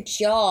make your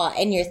jaw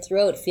and your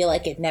throat feel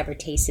like it never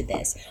tasted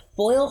this.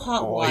 Boil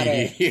hot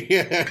water.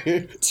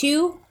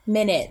 2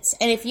 minutes.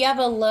 And if you have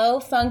a low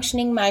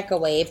functioning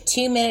microwave,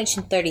 2 minutes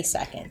and 30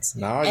 seconds.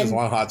 Now I just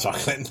want hot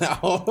chocolate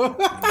now.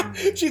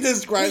 She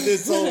described it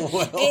so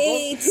well.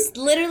 It's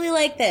literally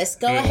like this.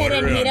 Go ahead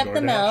and heat up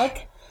the milk.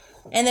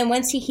 And then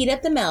once you heat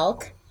up the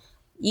milk,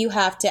 you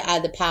have to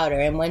add the powder.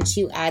 And once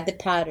you add the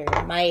powder,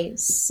 my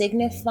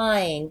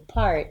signifying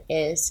part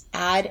is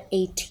add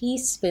a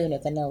teaspoon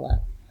of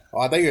vanilla. Oh,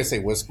 I thought you were going to say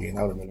whiskey, and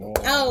that would have been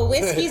Oh,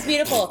 whiskey's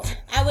beautiful.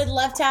 I would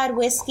love to add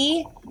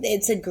whiskey.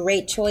 It's a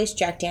great choice.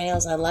 Jack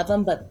Daniels, I love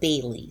them, but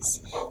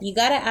Baileys. You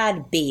got to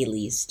add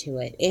Baileys to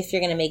it if you're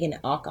going to make an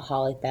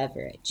alcoholic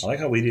beverage. I like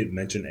how we didn't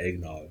mention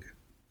eggnog.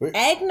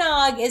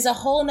 Eggnog is a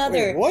whole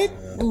nother What?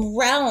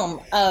 realm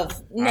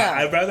of no.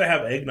 I'd rather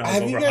have eggnog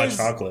over hot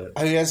chocolate.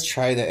 Have you guys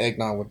tried the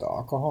eggnog with the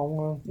alcohol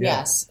one?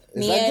 Yes.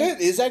 Is that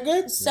good? Is that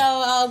good? So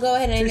I'll go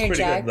ahead and It's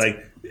pretty interject. good.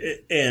 Like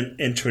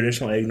in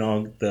traditional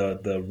eggnog,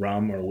 the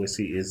rum or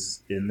whiskey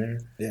is in there.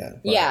 Yeah.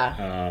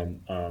 Yeah.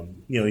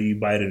 You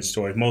buy it in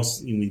stores.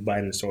 Most you buy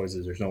it in stores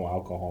is there's no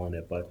alcohol in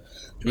it, but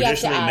You have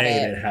to traditionally add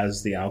made it. it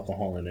has the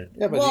alcohol in it.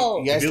 Yeah, but Well,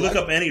 you guys If you look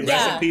up any Yeah.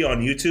 recipe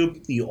on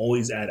YouTube, you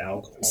always add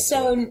alcohol. to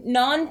So it.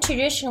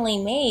 non-traditionally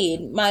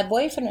made, my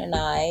boyfriend and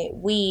I,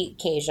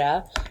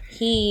 Keisha,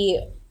 he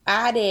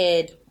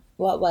added,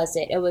 what was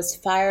it? It was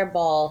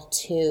Fireball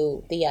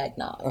to the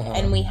eggnog.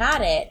 And we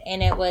had it,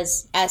 and it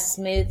was as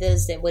smooth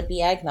as it would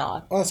be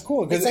eggnog. Oh, that's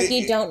cool. It's like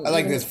you don't I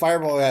like even- this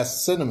Fireball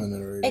has cinnamon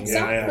in it.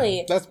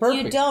 Exactly. That's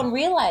perfect. You don't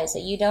realize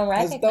it. You don't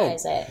That's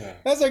recognize dope. it.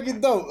 That's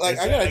like dope. Like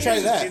I gotta guess try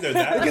it's that. either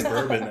that or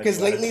bourbon that Because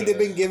you add lately to they've it.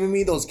 been giving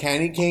me those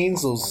candy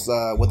canes, those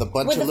with a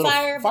bunch With of the little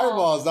fireball.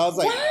 fireballs. I was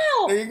like,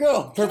 Wow. there you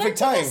go, perfect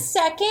Can I take time. a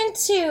second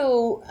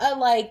to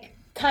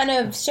kind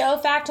of show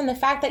fact on the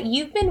fact that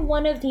you've been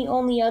one of the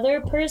only other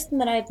person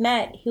that I've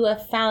met who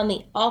have found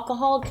the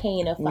alcohol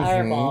cane of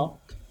Fireball.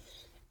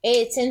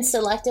 It's in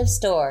selective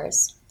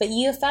stores, but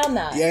you have found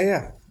that.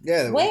 Yeah.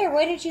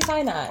 Where did you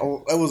find that?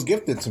 Oh, it was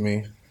gifted to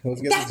me. It was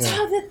gifted That's to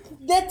how me.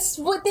 that's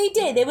what they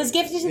did. It was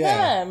gifted to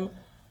Yeah. them.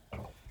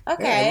 Yeah,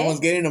 Okay.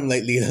 everyone's getting them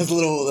lately. Those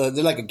little,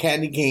 they're like a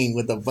candy cane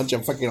with a bunch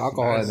of fucking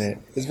alcohol Nice. in it.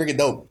 It's freaking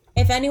dope.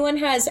 If anyone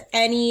has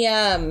any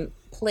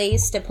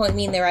place to point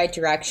me in the right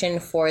direction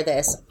for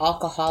this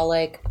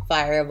alcoholic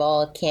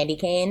Fireball candy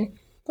cane,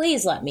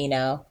 please let me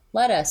know.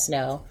 Let us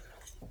know.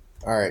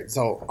 All right,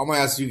 so I'm gonna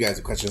ask you guys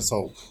a question.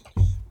 So,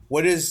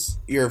 what is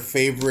your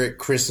favorite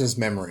Christmas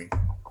memory?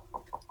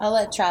 I'll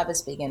let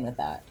Travis begin with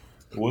that.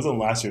 It wasn't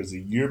last year. It was the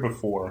year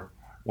before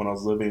when I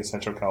was living in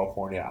Central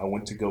California. I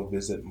went to go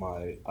visit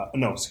my...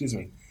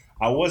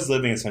 I was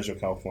living in Central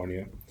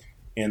California,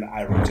 and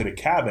I rented a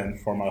cabin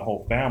for my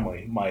whole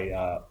family.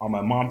 On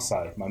my mom's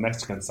side, my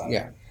Mexican side.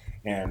 Yeah.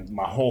 And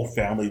my whole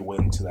family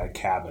went into that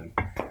cabin.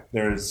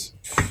 There's...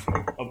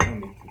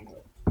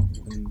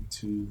 1,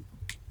 2,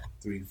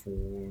 3, 4,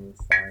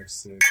 5,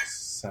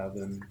 6,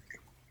 7...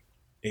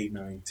 8,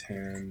 9,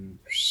 10.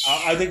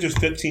 I think there's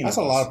 15 That's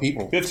of a us. lot of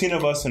people. 15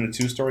 of us in a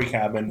 2-story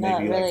cabin, No,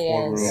 maybe it really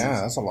 4 is. rooms.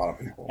 Yeah, that's a lot of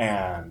people.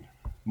 And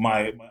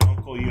my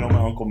uncle, my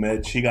Uncle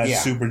Mitch, he got Yeah.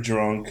 super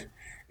drunk.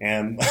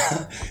 And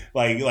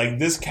like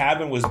this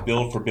cabin was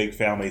built for big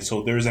families.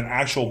 So there's an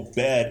actual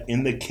bed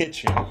in the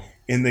kitchen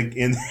in the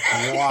in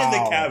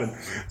the cabin.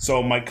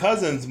 So my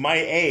cousins, my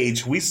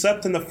age, we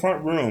slept in the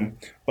front room,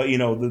 but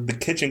the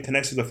kitchen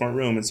connects to the front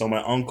room, and so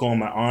my uncle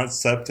and my aunt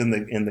slept in the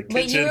kitchen.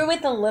 Wait, you were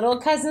with the little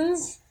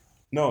cousins?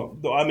 No,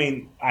 I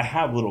mean I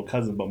have little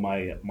cousins, but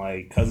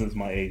my cousins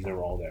my age,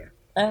 they're all there.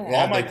 Okay.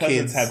 Yeah. All my their cousins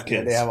kids. have Yeah,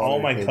 kids. they have all all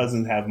their my kids.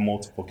 cousins have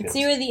multiple kids. So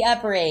you were the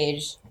upper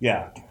age.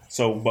 Yeah.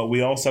 So, but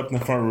we all slept in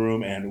the front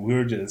room, and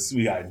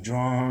we got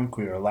drunk.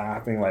 We were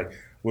laughing,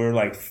 we were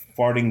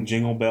farting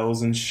jingle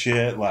bells and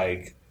shit,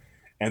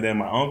 And then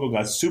my uncle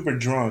got super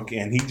drunk,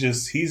 and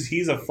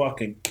he's a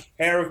fucking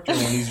character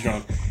when he's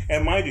drunk.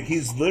 And mind you,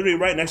 he's literally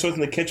right next to us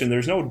in the kitchen.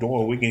 There's no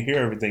door; we can hear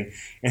everything.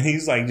 And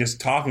he's just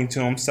talking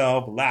to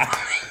himself,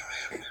 laughing.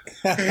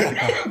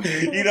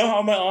 You know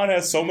how my aunt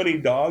has so many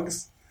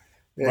dogs?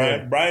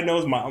 Yeah. Brian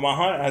knows my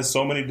aunt has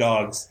so many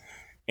dogs.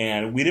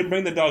 And we didn't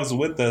bring the dogs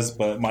with us,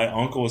 but my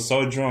uncle was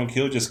so drunk,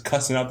 he was just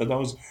cussing out the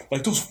dogs.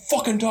 Like, those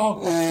fucking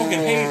dogs fucking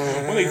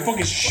hate when they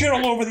fucking shit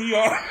all over the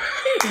yard.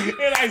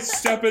 And I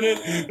step in it.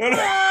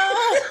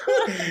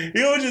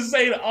 He was just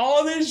saying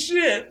all this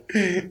shit.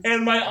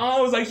 And my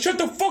aunt was like, shut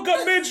the fuck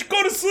up, bitch.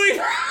 Go to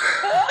sleep.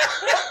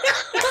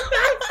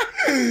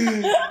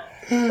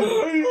 He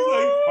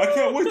was like, I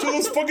can't wait till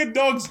those fucking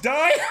dogs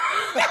die.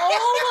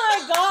 Oh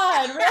my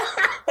god!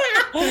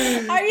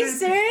 Really? Are you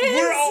serious?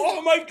 We're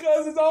all my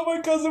cousins,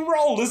 we're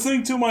all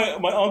listening to my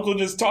uncle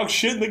just talk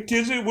shit in the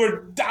kitchen.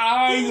 We're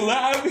dying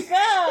laughing.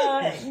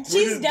 No, she's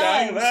just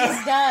done. dying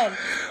She's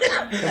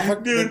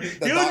done. Dude,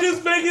 he was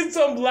just making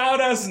some loud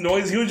ass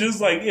noise. He was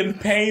just in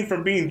pain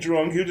from being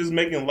drunk. He was just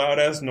making loud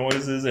ass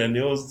noises, and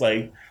it was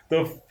the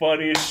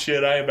funniest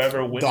shit I have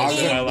ever witnessed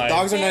in my life.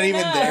 Dogs are not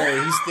even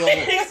there. He's still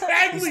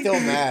Exactly.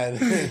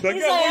 mad. Like, He's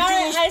like,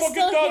 I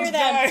still hear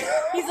them.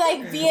 He's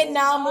like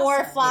Vietnam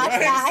War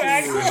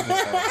flashbacks.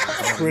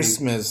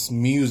 Christmas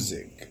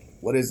music.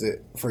 What is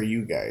it for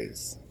you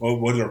guys?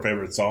 What's our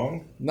favorite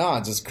song?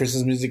 Nah, just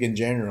Christmas music in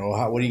general.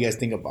 What do you guys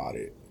think about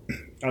it?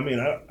 I mean,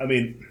 I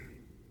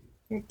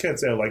can't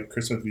say I like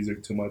Christmas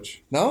music too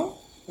much. No?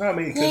 I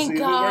mean, because Thank we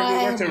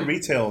God. worked in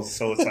retail,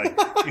 so it's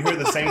you hear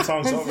the same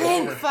songs over and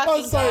Thank over.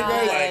 fucking I'm sorry,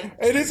 God. guys.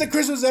 It is a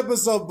Christmas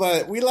episode,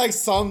 but we like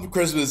some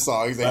Christmas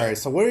songs. All right,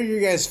 so what are your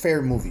guys'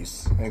 favorite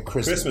movies and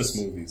Christmas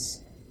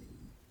movies.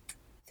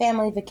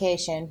 Family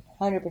Vacation,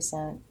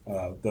 100%.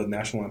 The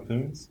National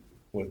Lampoons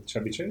with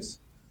Chevy Chase.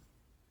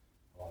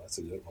 Oh, that's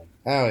a good one.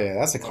 Oh yeah,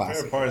 that's a My classic.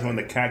 favorite part is when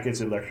the cat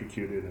gets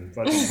electrocuted and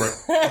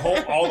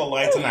fucking all the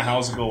lights in the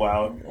house go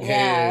out.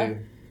 Yeah.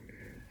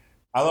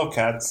 I love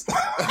cats.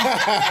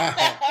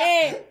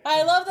 Hey,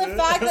 I love the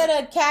fact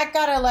that a cat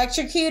got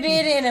electrocuted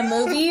in a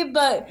movie,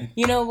 but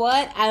you know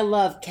what? I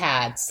love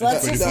cats.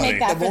 Let's pretty just funny. make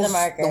that for the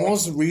marker. The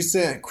most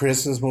recent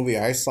Christmas movie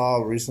I saw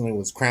recently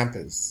was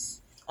Krampus.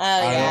 Oh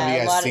don't know if yeah, you a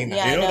guys lot seen of that.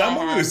 yeah. You know, I that I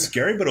movie have. was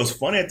scary, but it was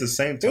funny at the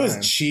same It time.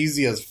 was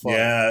cheesy as fuck.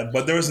 Yeah,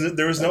 but there was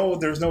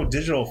no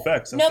digital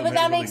effects. That's No, what but made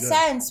that it really makes good.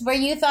 sense. Where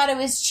you thought it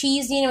was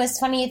cheesy and it was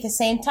funny at the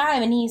same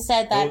time, and he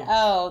said that. Well-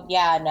 Oh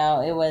yeah,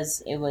 no, it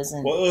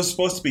wasn't. Well, it was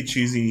supposed to be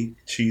cheesy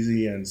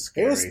and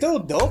scary. It was still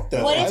dope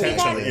though. What if you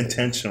got-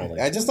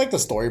 intentionally. I just like the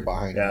story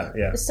behind Yeah, it.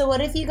 yeah. So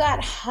what if you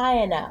got high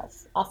enough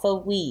off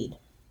of weed?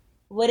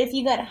 What if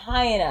you got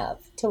high enough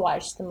to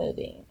watch the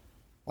movie?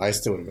 I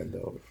still would have been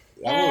dope.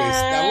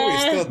 That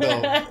movie's still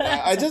dope.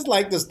 I just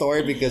like the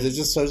story because it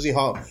just shows you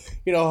how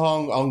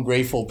how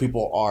ungrateful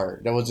people are.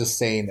 That was just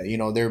saying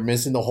that they're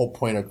missing the whole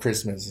point of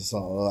Christmas and so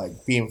like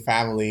being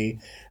family,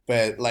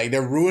 but like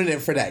they're ruining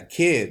it for that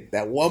kid,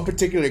 that one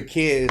particular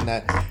kid, and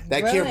that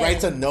kid Ruin.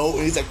 writes a note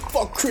and he's like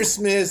 "fuck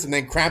Christmas," and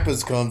then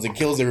Krampus comes and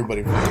kills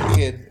everybody for the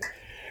kid.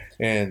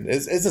 And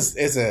it's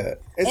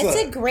It's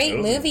a great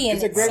movie in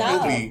it's a great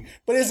itself. movie,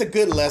 but it's a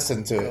good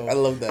lesson too. I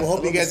love that. We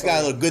hope you guys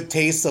got a good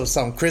taste of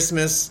some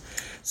Christmas.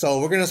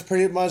 So we're gonna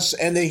pretty much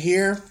end it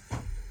here.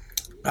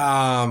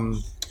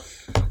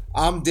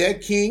 I'm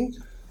Dead King.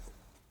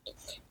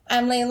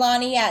 I'm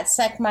Leilani at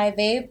Sec My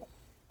Vape.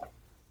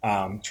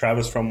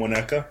 Travis from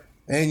Winnetka.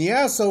 And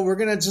yeah, so we're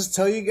gonna just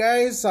tell you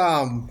guys,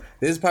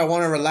 this is probably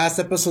one of our last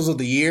episodes of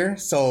the year.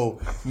 So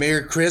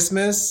Merry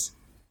Christmas,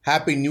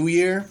 Happy New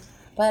Year.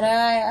 But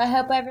I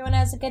hope everyone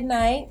has a good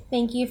night.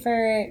 Thank you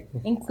for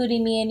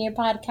including me in your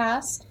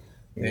podcast.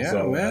 Yeah,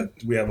 So man.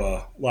 we have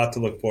a lot to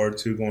look forward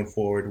to going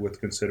forward with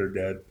Consider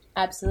Dead.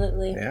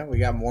 Absolutely. Yeah, we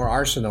got more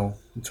arsenal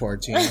to our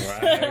team.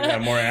 Right? We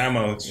got more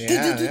ammo.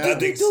 Yeah, yeah. Got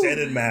the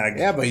extended mag.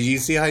 Yeah, but you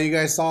see how you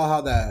guys saw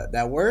how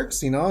that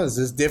works, it's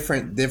just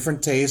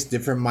different tastes,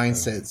 different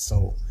mindsets.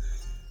 So,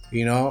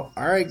 all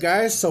right,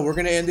 guys. So we're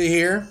gonna end it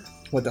here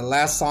with the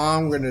last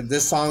song.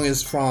 This song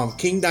is from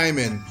King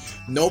Diamond.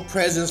 No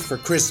Presents for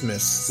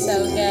Christmas.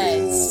 So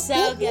good.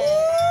 So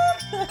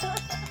good.